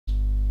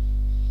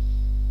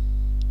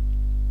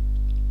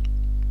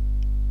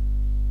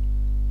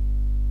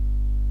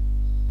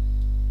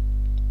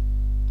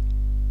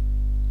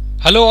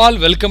Hello all,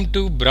 welcome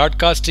to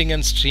Broadcasting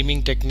and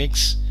Streaming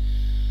Techniques.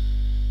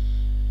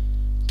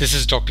 This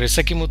is Dr.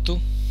 Isakimuthu.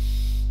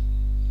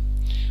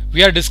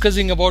 We are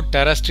discussing about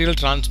terrestrial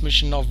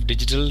transmission of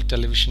digital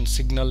television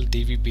signal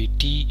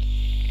DVB-T.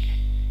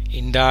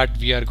 In that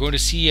we are going to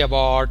see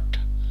about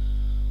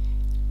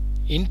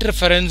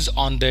interference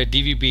on the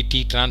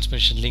DVB-T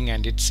transmission link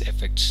and its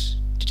effects.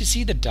 Did you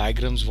see the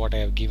diagrams what I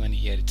have given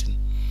here? It's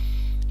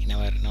in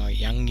our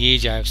young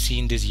age I have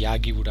seen this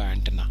Yagi-Uda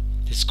antenna.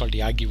 This is called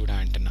Yagi-Uda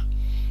antenna.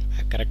 I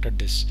have corrected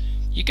this.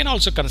 You can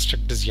also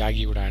construct this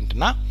Yagi-Uda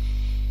antenna.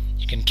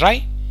 You can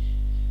try.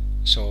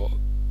 So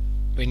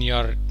when you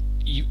are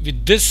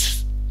with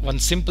this one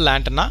simple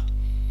antenna,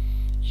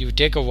 you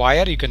take a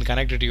wire, you can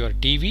connect it to your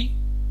TV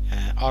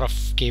or a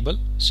cable,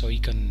 so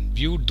you can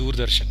view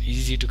Doordarshan.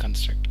 Easy to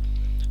construct.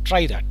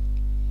 Try that.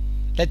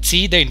 Let's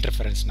see the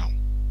interference now.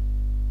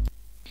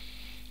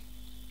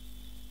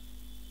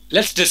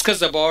 Let's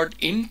discuss about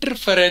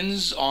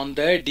interference on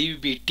the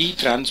DVB-T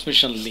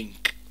transmission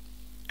link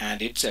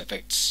and its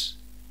effects.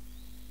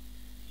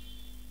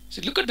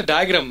 So look at the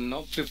diagram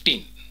now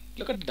 15.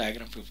 Look at the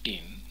diagram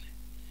 15.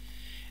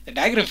 The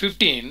diagram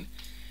 15,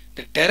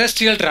 the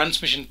terrestrial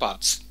transmission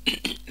paths.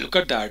 Look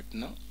at that.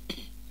 No?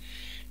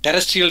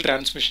 Terrestrial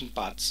transmission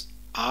paths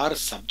are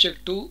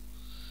subject to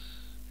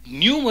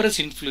numerous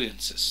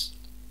influences.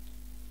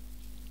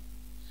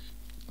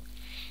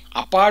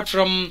 Apart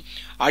from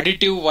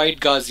additive white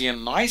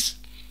Gaussian noise,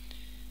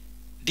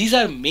 these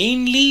are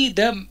mainly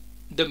the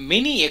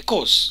many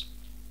echoes.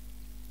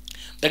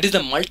 That is the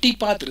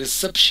multipath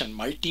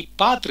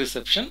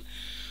reception,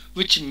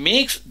 which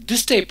makes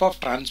this type of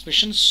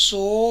transmission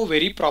so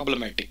very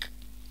problematic.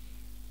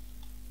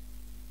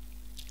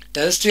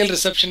 Terrestrial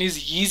reception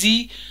is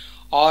easy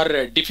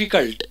or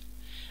difficult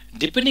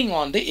depending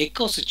on the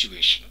echo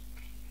situation.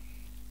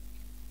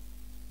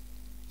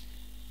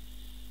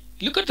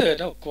 Look at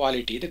the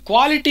quality. The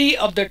quality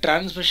of the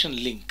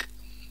transmission link.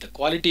 The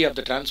quality of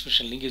the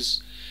transmission link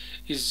is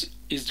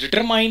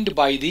determined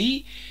by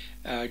the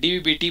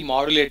DVB-T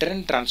modulator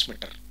and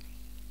transmitter.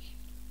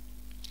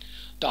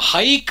 The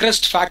high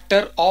crest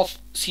factor of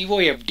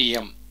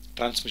COFDM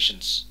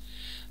transmissions.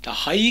 The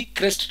high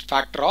crest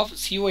factor of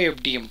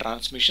COFDM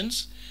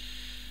transmissions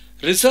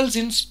results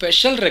in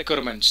special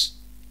requirements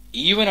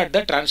even at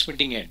the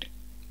transmitting end.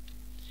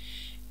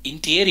 In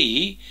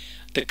theory,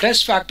 the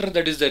crest factor,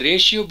 that is the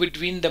ratio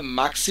between the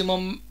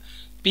maximum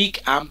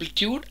peak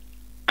amplitude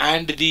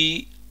and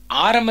the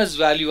RMS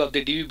value of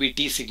the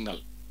DVB-T signal.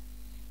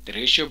 The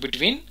ratio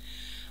between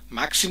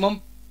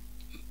maximum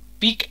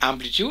peak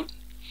amplitude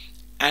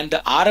and the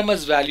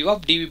RMS value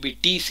of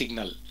DVB-T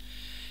signal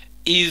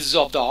is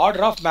of the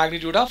order of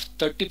magnitude of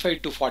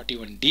 35 to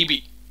 41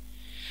 dB.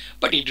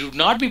 But it would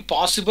not be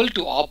possible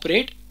to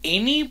operate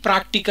any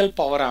practical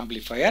power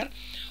amplifier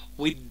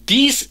with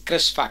these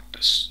crest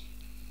factors.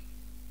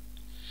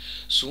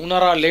 Sooner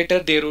or later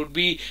they would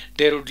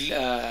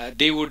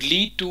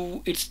lead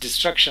to its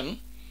destruction.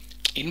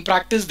 In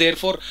practice,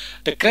 therefore,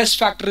 the crest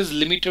factor is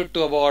limited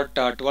to about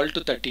 12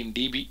 to 13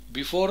 dB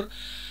before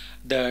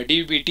the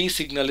DVB-T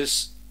signal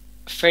is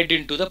fed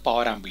into the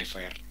power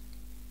amplifier.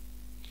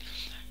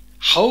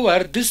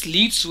 However, this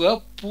leads to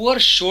a poor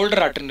shoulder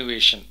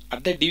attenuation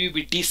at the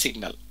DVB-T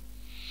signal,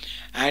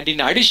 and in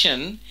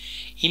addition,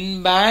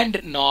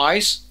 in-band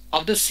noise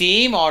of the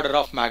same order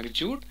of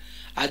magnitude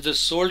as the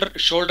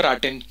shoulder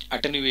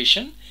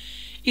attenuation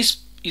is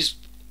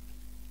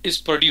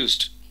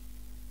produced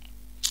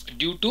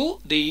due to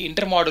the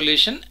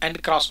intermodulation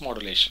and cross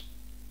modulation.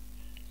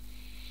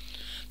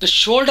 The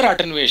shoulder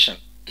attenuation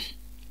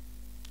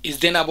is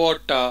then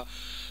about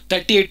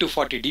 38 to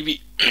 40 dB.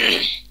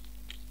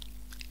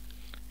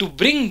 To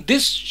bring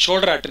this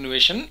shoulder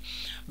attenuation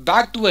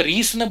back to a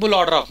reasonable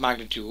order of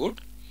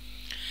magnitude,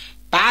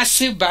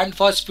 passive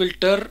bandpass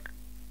filter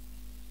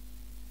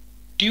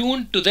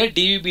tuned to the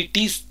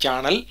DVB-T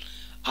channel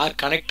are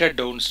connected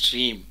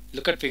downstream.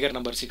 Look at figure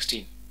number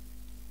 16.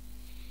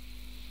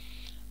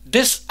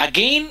 This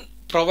again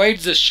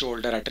provides a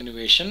shoulder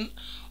attenuation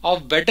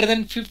of better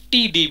than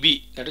 50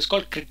 dB. That is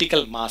called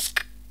critical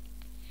mask.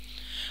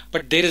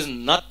 But there is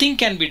nothing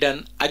can be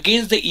done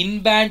against the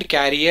in-band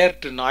carrier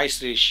to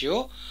noise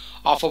ratio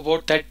of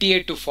about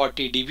 38 to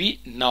 40 dB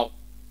now.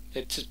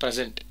 It's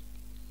present.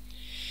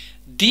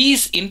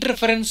 These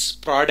interference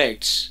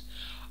products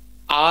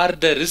are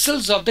the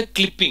results of the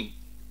clipping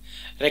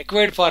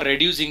required for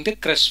reducing the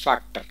crest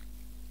factor.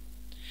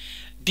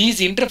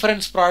 These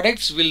interference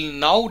products will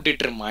now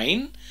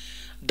determine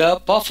the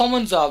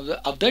performance of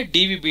the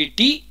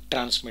DVB-T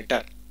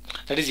transmitter.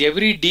 That is,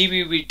 every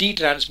DVB-T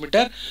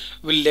transmitter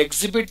will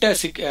exhibit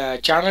a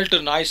channel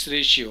to noise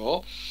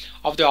ratio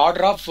of the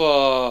order of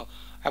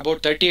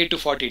about 38 to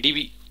 40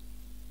 dB.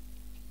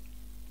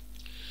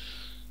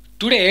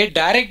 Today,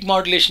 direct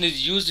modulation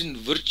is used in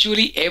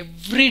virtually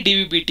every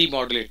DVB-T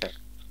modulator.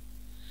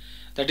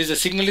 That is, the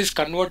signal is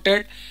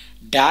converted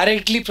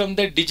directly from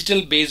the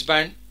digital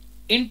baseband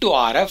into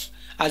RF,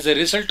 as a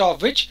result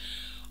of which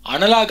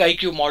analog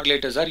IQ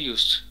modulators are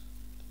used.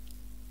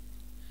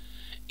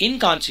 In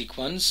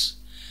consequence,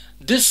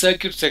 this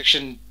circuit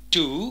section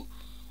DVB-T2,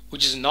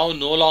 which is now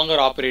no longer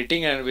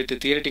operating and with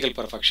theoretical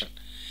perfection.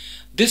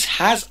 This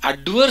has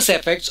adverse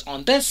effects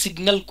on the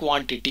signal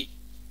quantity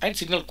and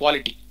signal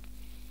quality,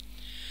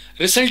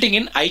 resulting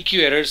in IQ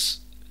errors,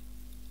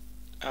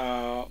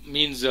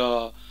 means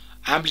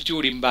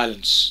amplitude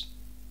imbalance,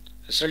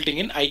 resulting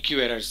in IQ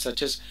errors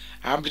such as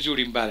amplitude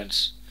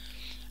imbalance,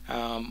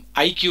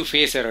 IQ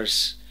phase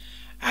errors,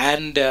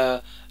 and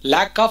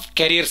lack of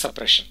carrier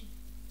suppression.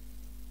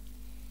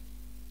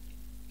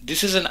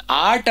 This is an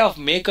art of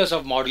makers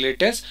of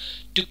modulators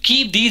to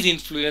keep these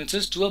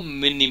influences to a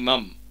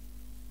minimum.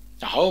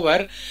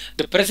 However,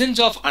 the presence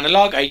of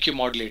analog IQ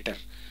modulator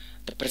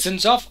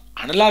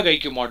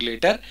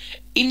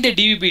in the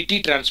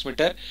DVB-T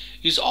transmitter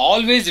is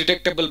always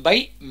detectable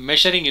by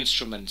measuring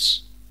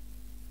instruments.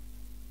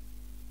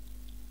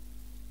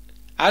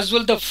 As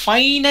well, the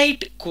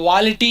finite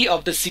quality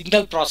of the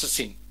signal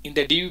processing in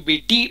the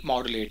DVB-T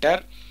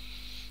modulator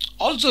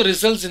also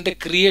results in the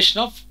creation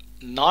of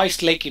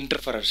noise-like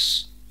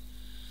interferers.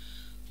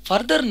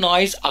 Further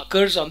noise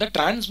occurs on the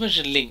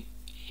transmission link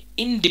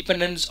in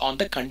dependence on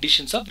the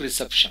conditions of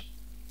reception.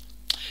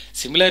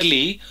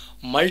 Similarly,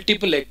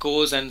 multiple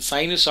echoes and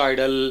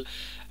sinusoidal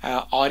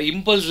or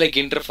impulse-like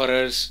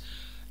interferers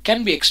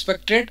can be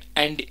expected,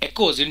 and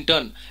echoes in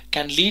turn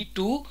can lead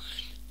to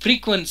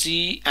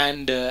frequency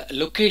and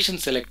location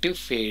selective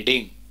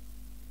fading.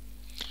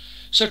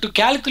 So to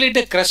calculate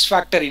the crest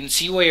factor in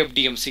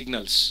COFDM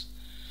signals,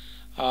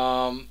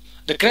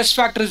 the crest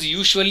factor is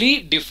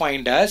usually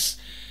defined as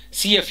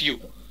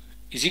CFU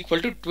is equal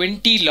to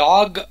 20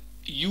 log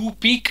U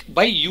peak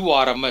by U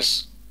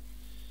RMS.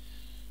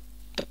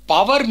 The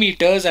power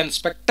meters and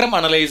spectrum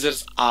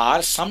analyzers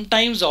are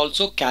sometimes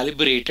also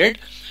calibrated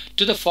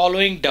to the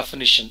following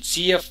definition: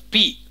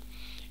 CFP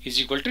is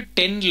equal to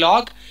 10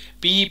 log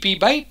PEP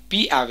by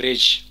P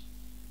average,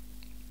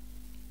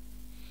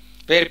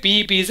 where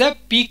PEP is a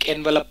peak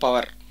envelope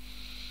power,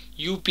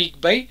 U peak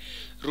by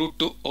root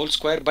 2 whole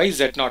square by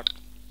Z naught,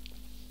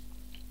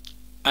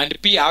 and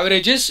P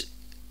average is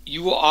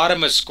U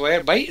RMS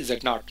square by Z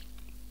naught.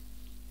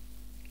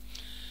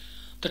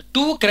 The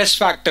two crest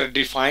factor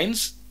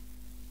definitions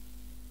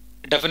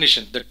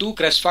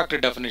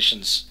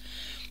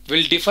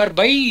will differ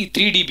by 3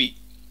 dB,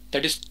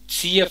 that is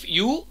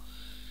CFU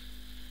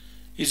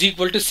is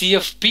equal to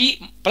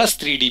CFP plus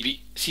 3 dB.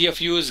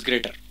 CFU is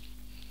greater.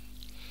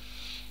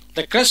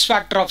 The crest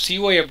factor of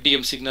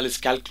COFDM signal is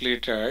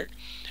calculated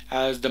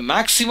as the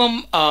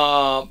maximum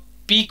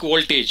peak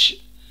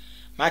voltage.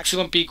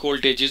 Maximum peak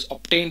voltage is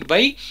obtained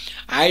by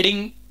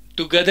adding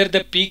together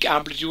the peak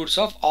amplitudes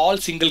of all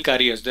single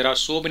carriers. There are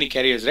so many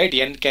carriers, right?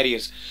 N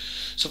carriers.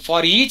 So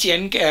for each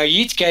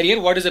carrier,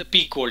 what is the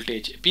peak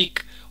voltage?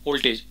 Peak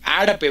voltage.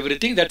 Add up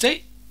everything. That's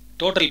a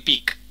total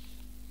peak.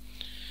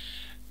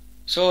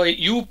 So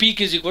U peak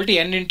is equal to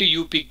N into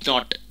U peak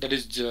naught. That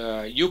is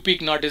U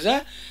peak naught is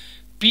a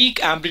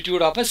peak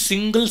amplitude of a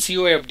single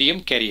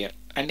COFDM carrier,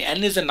 and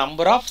N is the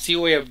number of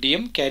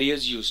COFDM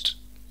carriers used.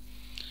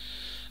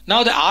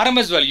 Now the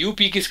RMS value, U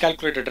peak is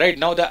calculated, right?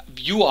 Now the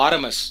U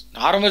RMS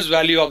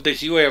value of the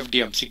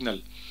COFDM signal,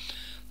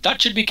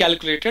 that should be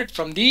calculated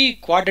from the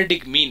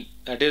quadratic mean.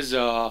 That is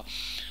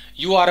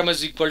U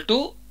RMS equal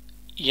to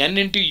N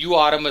into U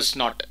RMS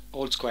naught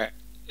whole square.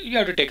 You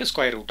have to take a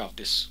square root of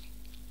this,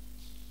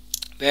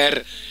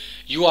 where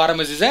U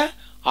RMS is a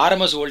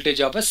RMS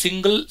voltage of a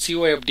single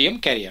COFDM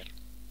carrier.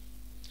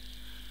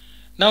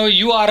 Now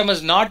U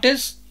RMS naught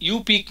is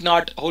U peak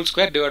naught whole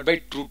square divided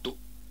by root 2.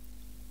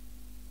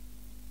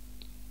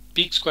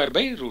 Peak square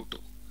by root 2.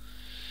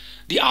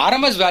 The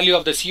RMS value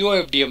of the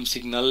COFDM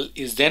signal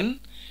is then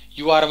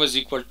U RMS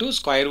equal to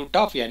square root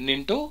of N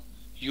into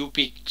U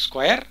peak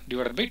square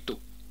divided by 2.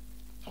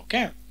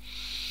 Okay.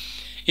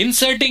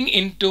 Inserting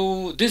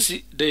into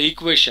the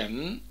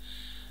equation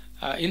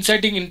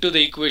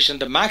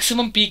the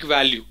maximum peak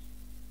value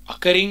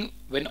occurring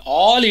when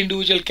all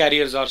individual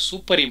carriers are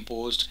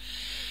superimposed,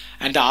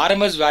 and the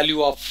RMS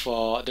value of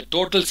the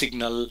total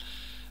signal.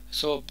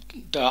 So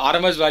the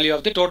RMS value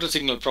of the total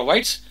signal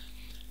provides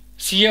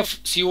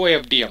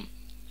COFDM,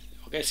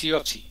 okay,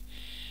 CFC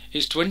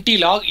is 20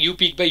 log U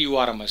peak by U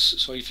RMS.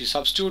 So if you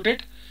substitute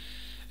it,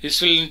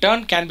 this will in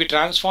turn can be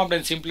transformed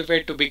and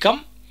simplified to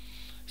become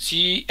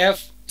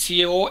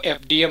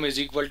COFDM is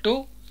equal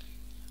to,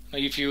 now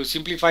if you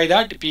simplify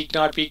that, peak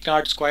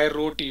naught square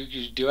root,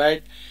 you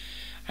divide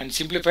and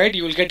simplify it,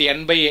 you will get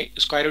N by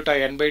square root of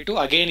N by 2.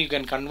 Again you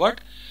can convert,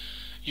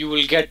 you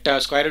will get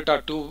square root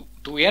of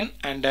 2N,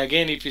 and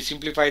again if you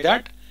simplify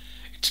that,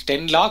 it's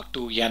 10 log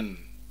 2N.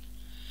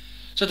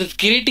 So the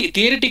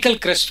theoretical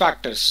crest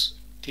factors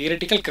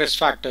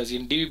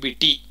in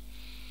DVB-T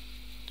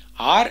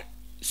are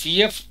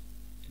CF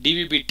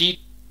DVB-T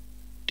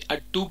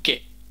at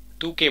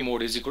 2K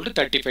mode is equal to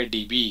 35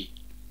 dB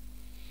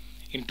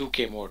in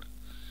 2K mode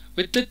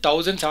with the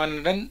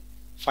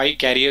 1705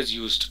 carriers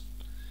used.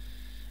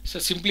 So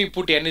simply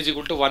put N is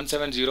equal to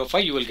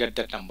 1705, you will get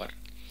that number.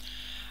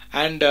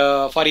 And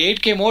for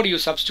 8K mode you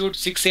substitute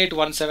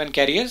 6817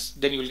 carriers,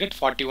 then you will get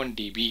 41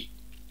 dB.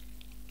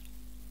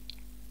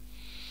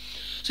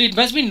 So So it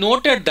must be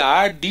noted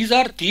that these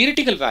are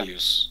theoretical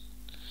values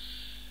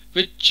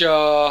which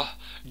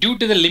due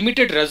to the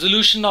limited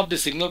resolution of the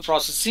signal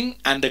processing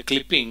and the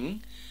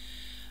clipping,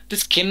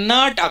 this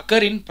cannot occur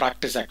in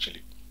practice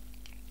actually.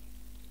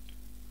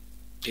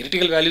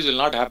 Theoretical values will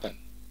not happen.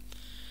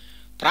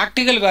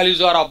 Practical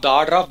values are of the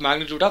order of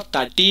magnitude of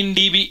 13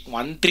 dB,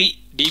 13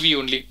 dB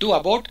only, to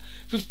about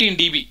 15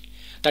 dB.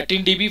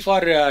 13 dB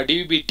for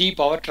DVB-T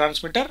power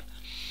transmitter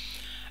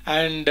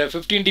and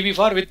 15 dB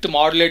for with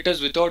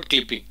modulators without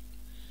clipping.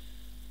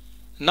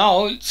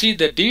 Now see,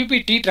 the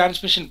DVB-T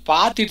transmission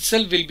path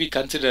itself will be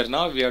considered.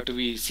 Now we have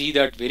to see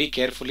that very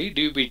carefully.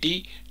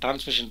 DVB-T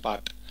transmission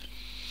path.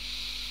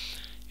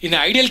 In the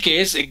ideal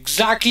case,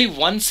 exactly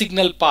one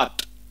signal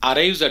path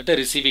arrives at the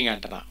receiving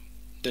antenna.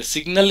 The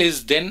signal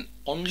is then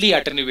only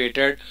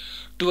attenuated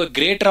to a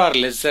greater or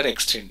lesser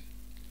extent,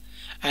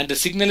 and the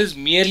signal is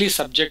merely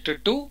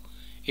subjected to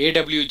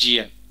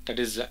AWGN, that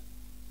is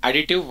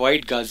additive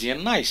white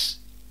Gaussian noise.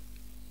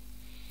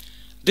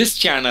 This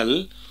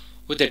channel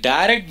with the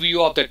direct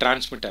view of the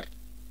transmitter,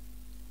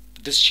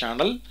 is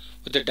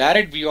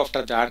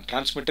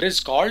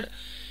called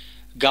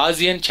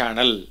Gaussian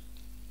channel,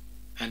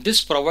 and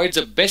this provides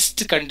the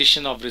best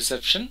condition of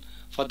reception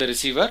for the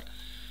receiver,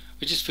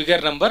 which is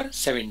figure number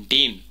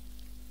 17.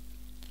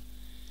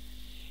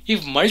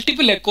 If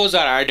multiple echoes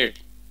are added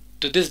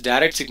to this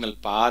direct signal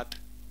path,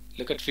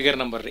 look at figure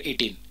number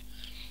 18.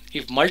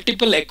 If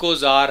multiple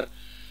echoes are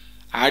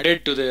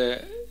added to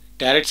the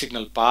direct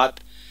signal path,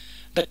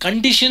 the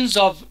conditions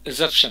of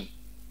reception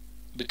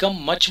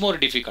become much more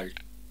difficult.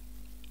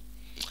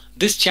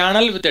 This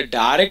channel with a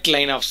direct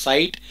line of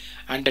sight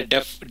and a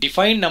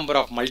defined number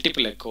of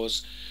multiple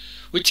echoes,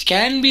 which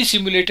can be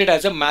simulated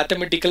as a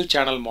mathematical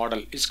channel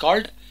model, is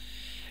called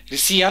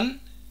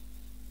Riccian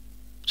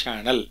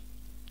channel.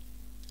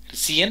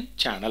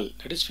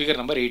 That is figure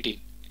number 18.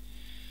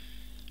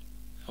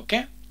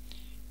 Okay.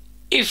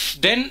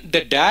 If then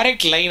the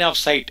direct line of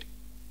sight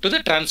to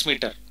the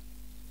transmitter,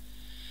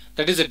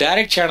 that is the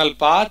direct channel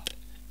path,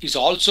 is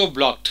also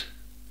blocked,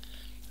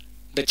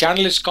 the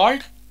channel is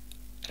called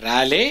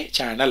Rayleigh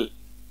channel.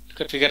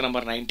 Look at figure number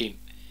 19.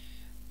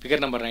 Figure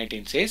number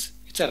 19 says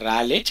it's a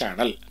Rayleigh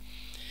channel.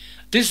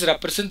 This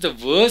represents the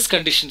worst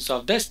conditions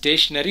of the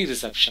stationary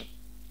reception.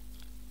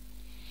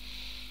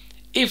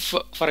 If,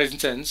 for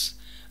instance,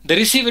 the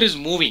receiver is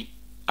moving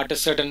at a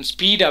certain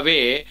speed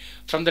away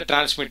from the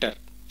transmitter,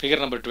 figure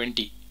number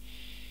 20.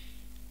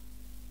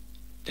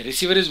 The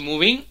receiver is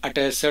moving at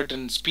a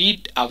certain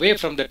speed away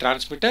from the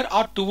transmitter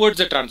or towards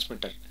the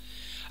transmitter.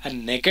 A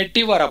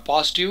negative or a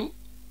positive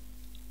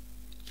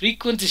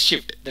frequency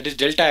shift, that is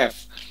delta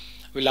F,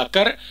 will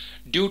occur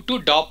due to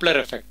Doppler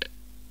effect.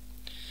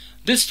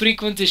 This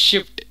frequency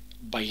shift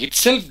by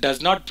itself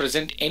does not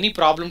present any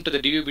problem to the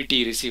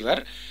DVB-T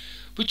receiver,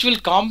 which will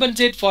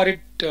compensate for it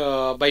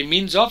by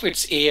means of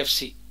its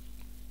AFC,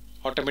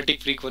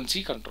 automatic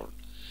frequency control.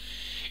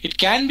 It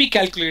can be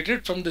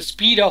calculated from the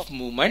speed of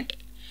movement,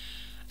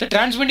 the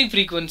transmitting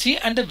frequency,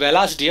 and the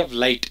velocity of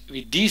light.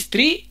 With these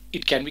three,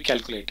 it can be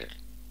calculated.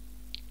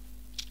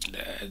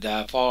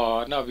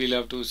 Therefore, now we'll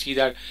have to see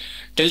that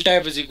delta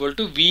F is equal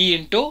to V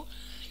into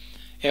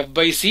F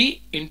by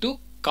C into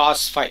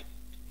cos phi,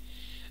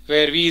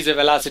 where V is the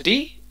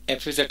velocity,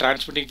 F is the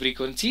transmitting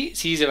frequency,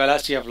 C is the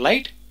velocity of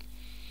light.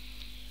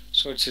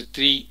 So it's a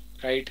 3,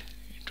 right,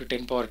 into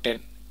 10 power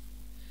 10,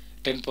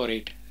 10 power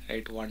 8,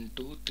 right, 1,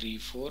 2, 3,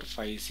 4,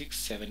 5, 6,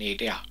 7,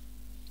 8, yeah,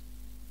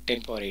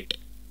 10 power 8,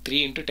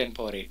 3 into 10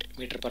 power 8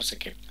 meter per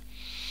second.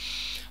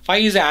 Phi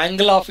is the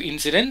angle of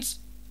incidence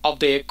of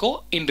the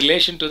echo in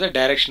relation to the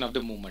direction of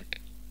the movement.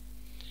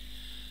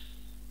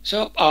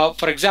 So,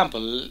 for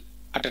example,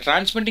 at a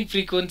transmitting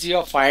frequency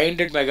of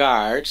 500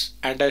 megahertz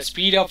and a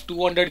speed of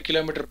 200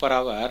 km per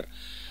hour,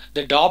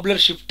 the Doppler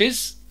shift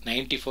is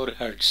 94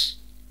 hertz.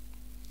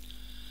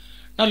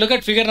 Now look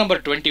at figure number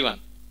 21.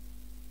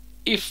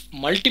 If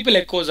multiple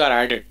echoes are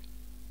added,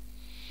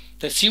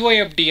 the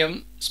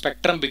COFDM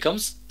spectrum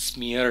becomes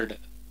smeared.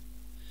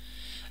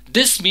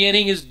 This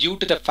smearing is due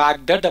to the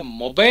fact that the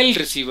mobile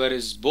receiver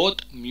is both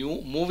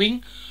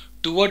moving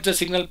towards the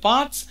signal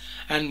paths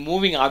and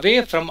moving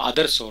away from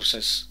other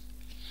sources.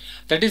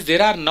 That is,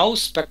 there are now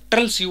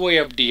spectral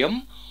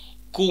COFDM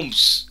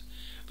combs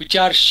which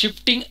are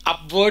shifting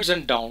upwards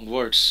and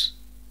downwards.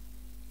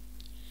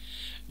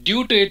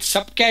 Due to its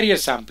subcarrier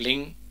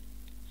sampling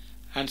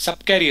and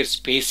subcarrier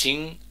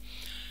spacing,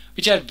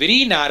 which are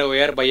very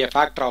narrower by a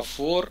factor of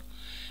 4,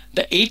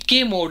 the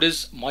 8K mode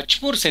is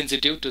much more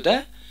sensitive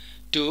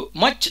to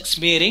much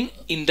smearing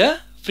in the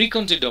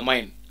frequency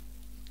domain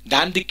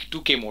than the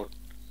 2K mode.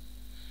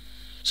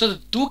 So the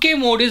 2K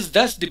mode is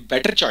thus the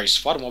better choice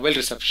for mobile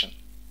reception.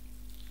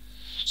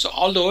 So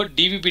although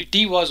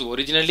DVB-T was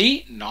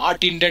originally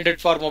not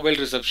intended for mobile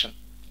reception,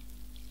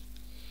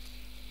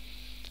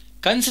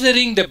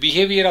 considering the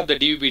behavior of the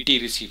DVB-T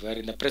receiver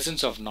in the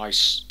presence of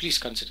noise, please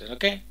consider,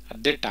 okay,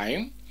 at that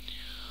time,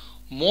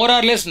 more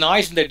or less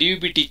noise in the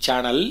DVB-T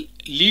channel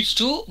leads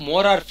to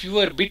more or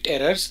fewer bit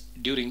errors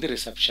during the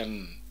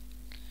reception.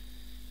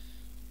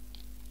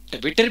 The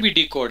Viterbi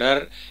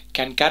decoder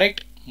can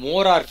correct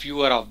more or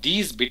fewer of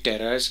these bit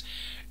errors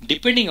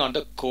depending on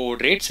the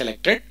code rate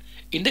selected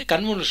in the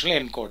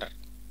convolutional encoder.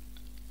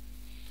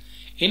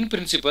 In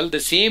principle, the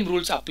same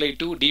rules apply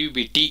to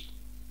DVB-T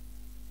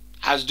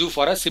as do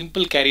for a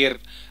simple carrier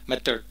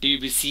method,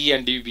 DVB-C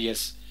and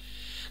DVB-S.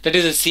 That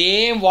is the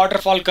same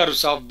waterfall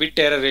curves of bit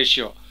error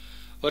ratio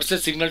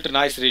versus signal to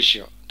noise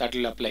ratio that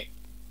will apply.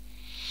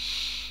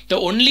 The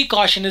only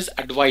caution is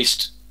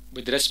advised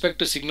with respect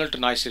to signal to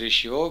noise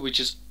ratio, which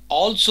is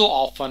also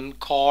often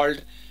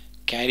called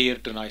carrier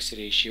to noise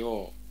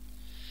ratio.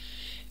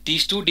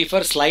 These two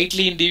differ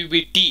slightly in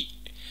DVB-T.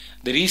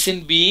 The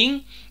reason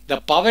being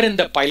the power in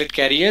the pilot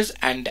carriers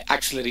and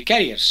auxiliary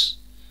carriers.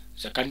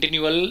 So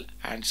continual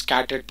and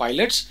scattered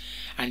pilots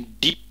and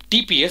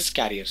TPS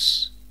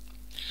carriers.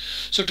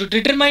 So to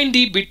determine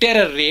the bit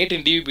error rate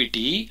in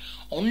DVB-T,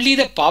 only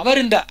the power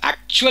in the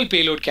actual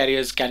payload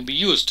carriers can be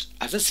used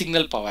as a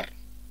signal power.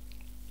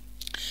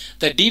 In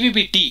the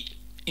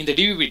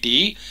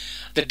DVB-T,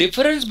 the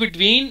difference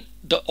between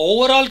the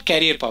overall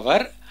carrier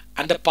power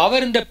and the power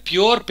in the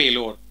pure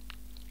payload,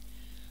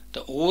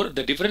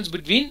 the difference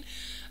between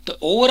the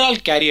overall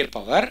carrier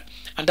power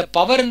and the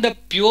power in the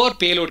pure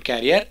payload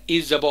carrier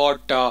is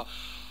about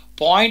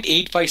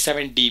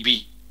 0.857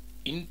 dB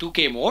in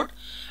 2K mode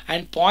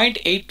and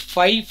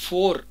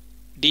 0.854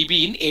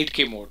 dB in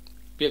 8K mode.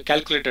 We have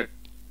calculated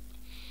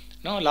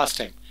last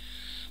time.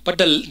 But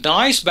the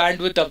noise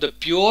bandwidth of the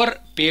pure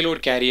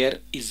payload carrier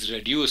is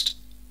reduced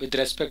with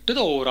respect to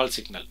the overall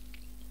signal.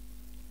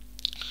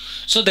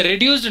 So the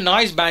reduced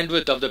noise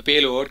bandwidth of the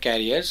payload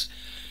carriers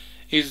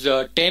is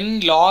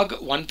 10 log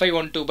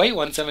 1512 by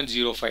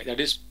 1705, that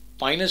is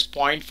minus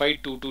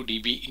 0.522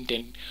 dB in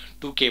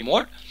 2K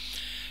mode.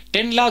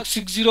 10 log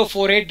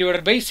 6048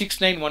 divided by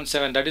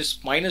 6917, that is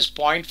minus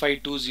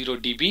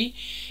 0.520 dB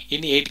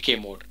in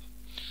 8K mode.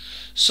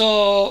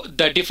 So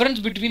the difference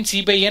between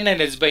C by N and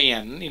S by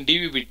N in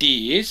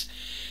DVB-T is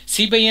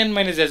C by N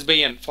minus S by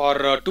N. For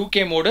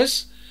 2K mode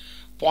is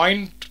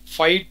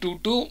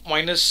 0.522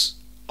 minus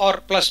or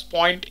plus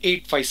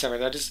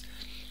 0.857,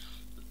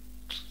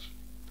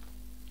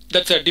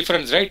 that's a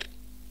difference, right?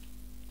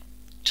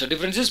 So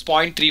difference is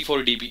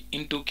 0.34 dB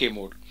in 2K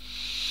mode.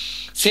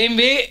 Same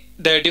way,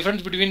 the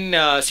difference between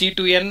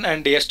C2N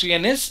and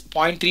S2N is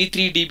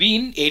 0.33 dB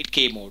in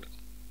 8K mode.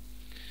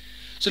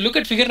 So look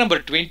at figure number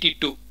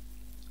 22.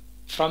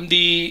 From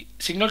the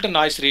signal to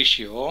noise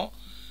ratio,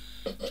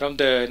 from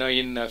the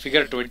in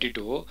figure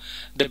 22,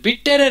 the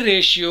bit error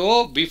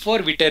ratio before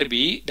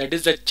Viterbi, that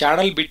is the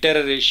channel bit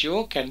error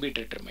ratio, can be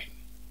determined.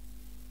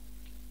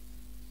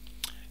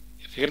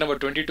 Figure number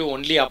 22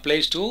 only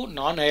applies to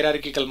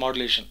non-hierarchical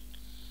modulation,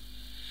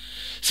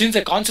 since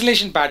the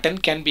constellation pattern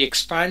can be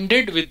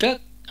expanded with the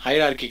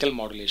hierarchical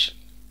modulation.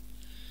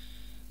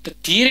 The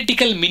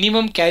theoretical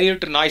minimum carrier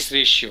to noise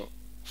ratio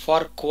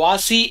for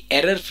quasi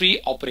error-free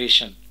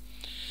operation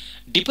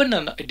depend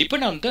on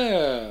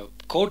the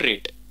code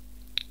rate,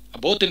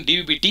 both in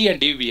DVB-T and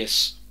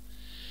DVB-S.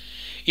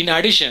 In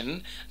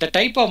addition, the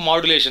type of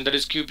modulation, that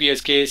is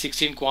QPSK,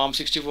 16 QAM,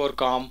 64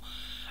 QAM,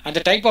 and the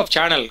type of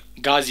channel,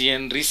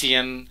 Gaussian,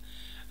 Riccian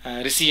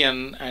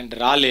and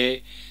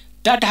Raleigh,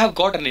 that have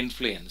got an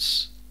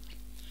influence.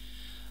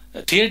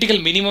 The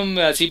theoretical minimum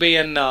C by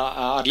N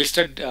are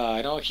listed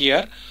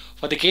here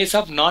for the case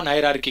of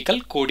non-hierarchical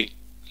coding.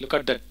 Look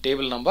at the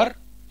table number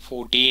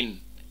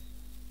 14.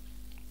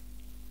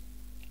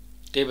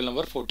 Table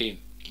number 14.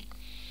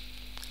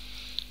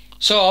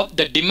 So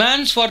the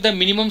demands for the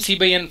minimum C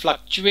by N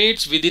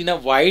fluctuates within a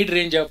wide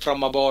range of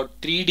from about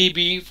 3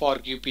 dB for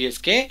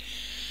QPSK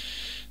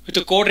with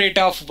a code rate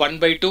of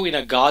 1/2 in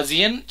a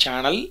Gaussian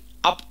channel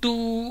up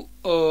to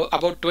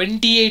about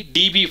 28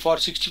 dB for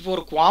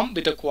 64 QAM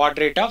with a quad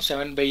rate of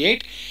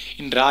 7/8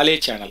 in Raleigh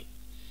channel.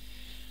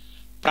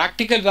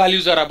 Practical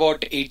values are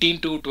about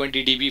 18 to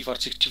 20 dB for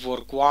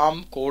 64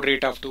 QAM, code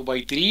rate of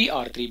 2/3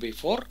 or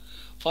 3/4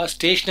 for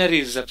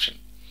stationary reception.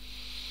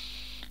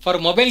 For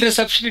mobile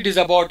reception, it is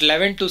about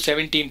 11 to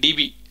 17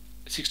 dB,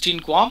 16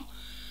 QAM,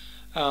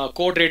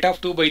 code rate of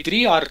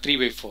 2/3 or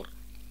 3/4.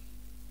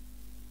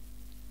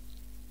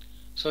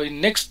 So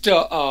in next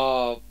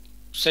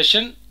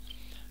session,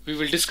 we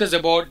will discuss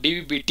about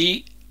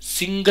DVB-T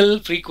single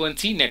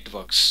frequency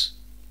networks.